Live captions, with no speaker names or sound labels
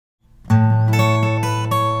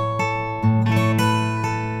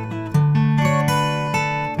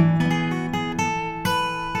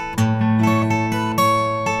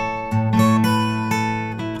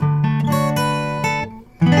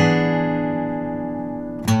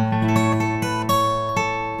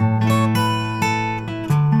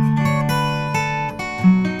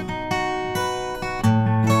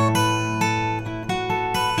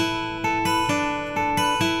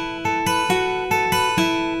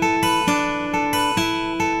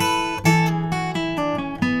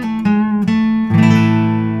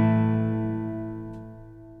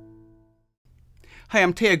Hi,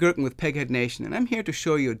 I'm Teja Gerken with Peghead Nation, and I'm here to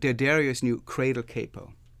show you D'Addario's new Cradle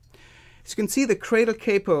Capo. As you can see, the Cradle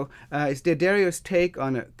Capo is D'Addario's take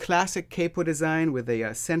on a classic capo design with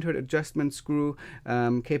a centered adjustment screw.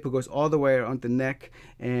 Capo goes all the way around the neck,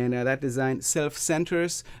 and that design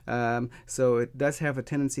self-centers, so it does have a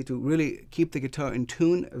tendency to really keep the guitar in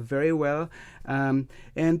tune very well.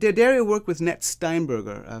 And D'Addario worked with Ned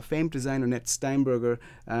Steinberger, famed designer Ned Steinberger,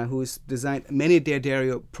 who's designed many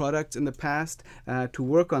D'Addario products in the past, to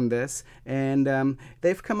work on this. And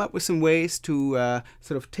they've come up with some ways to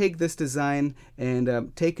sort of take this design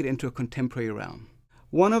and take it into a contemporary realm.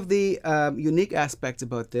 One of the unique aspects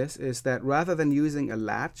about this is that rather than using a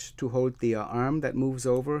latch to hold the arm that moves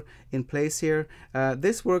over in place here,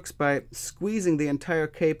 this works by squeezing the entire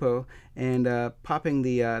capo and popping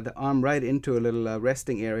the arm right into a little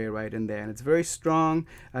resting area right in there. And it's very strong.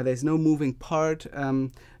 There's no moving part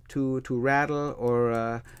to rattle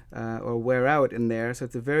or wear out in there. So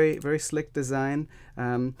it's a very, very slick design.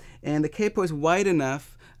 And the capo is wide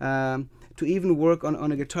enough to even work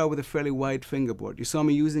on a guitar with a fairly wide fingerboard. You saw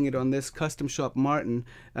me using it on this custom shop Martin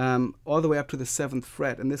all the way up to the 7th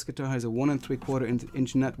fret, and this guitar has a 1 3/4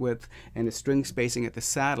 inch nut width and a string spacing at the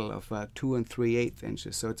saddle of 2 3/8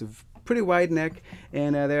 inches. So it's a pretty wide neck,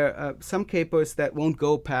 and there are some capos that won't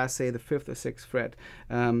go past, say, the 5th or 6th fret.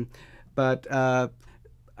 But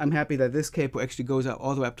I'm happy that this capo actually goes out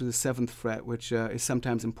all the way up to the 7th fret, which is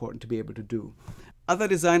sometimes important to be able to do. Other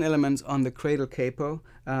design elements on the Cradle Capo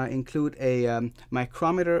include a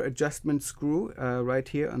micrometer adjustment screw right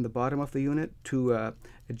here on the bottom of the unit to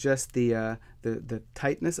adjust the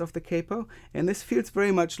tightness of the capo. And this feels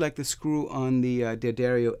very much like the screw on the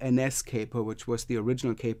D'Addario NS capo, which was the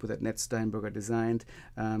original capo that Ned Steinberger designed.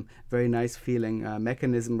 Very nice feeling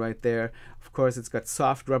mechanism right there. Of course, it's got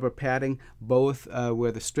soft rubber padding, both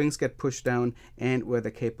where the strings get pushed down and where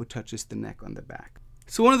the capo touches the neck on the back.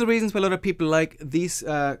 So one of the reasons why a lot of people like these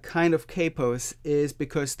kind of capos is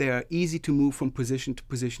because they are easy to move from position to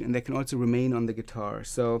position, and they can also remain on the guitar.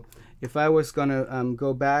 So if I was going to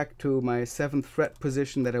go back to my 7th fret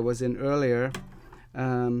position that I was in earlier,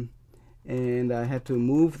 and I had to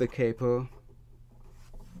move the capo,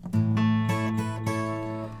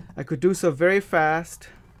 I could do so very fast.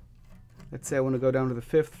 Let's say I want to go down to the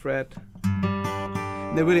 5th fret.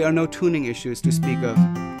 There really are no tuning issues to speak of.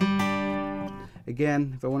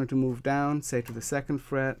 Again, if I wanted to move down, say to the 2nd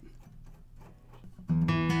fret, it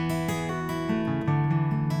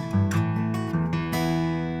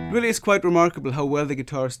really is quite remarkable how well the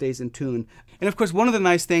guitar stays in tune. And of course, one of the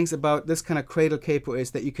nice things about this kind of Cradle Capo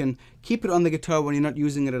is that you can keep it on the guitar when you're not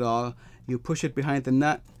using it at all. You push it behind the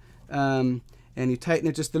nut, and you tighten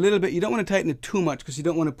it just a little bit. You don't want to tighten it too much because you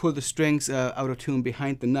don't want to pull the strings out of tune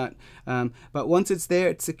behind the nut. But once it's there,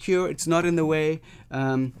 it's secure. It's not in the way.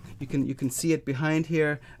 You can see it behind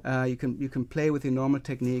here. You can play with your normal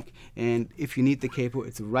technique, and if you need the capo,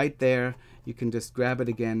 it's right there. You can just grab it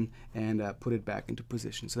again and put it back into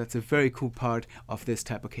position. So that's a very cool part of this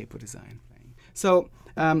type of capo design. So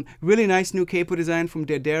really nice new capo design from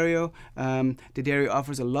D'Addario. D'Addario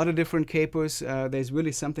offers a lot of different capos. There's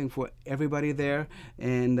really something for everybody there.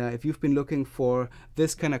 And if you've been looking for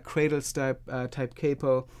this kind of cradle type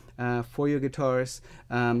capo for your guitars,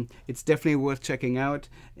 it's definitely worth checking out,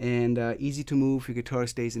 and easy to move. Your guitar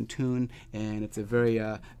stays in tune, and it's a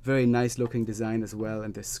very nice looking design as well.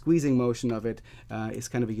 And the squeezing motion of it is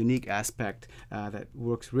kind of a unique aspect that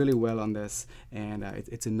works really well on this, and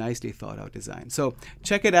it's a nicely thought out design. So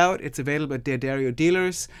check it out. It's available at D'Addario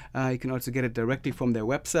dealers. You can also get it directly from their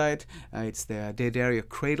website. It's the D'Addario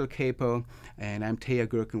Crade Capo, and I'm Teja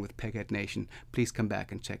Gerken with Peghead Nation. Please come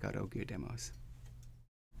back and check out our gear demos.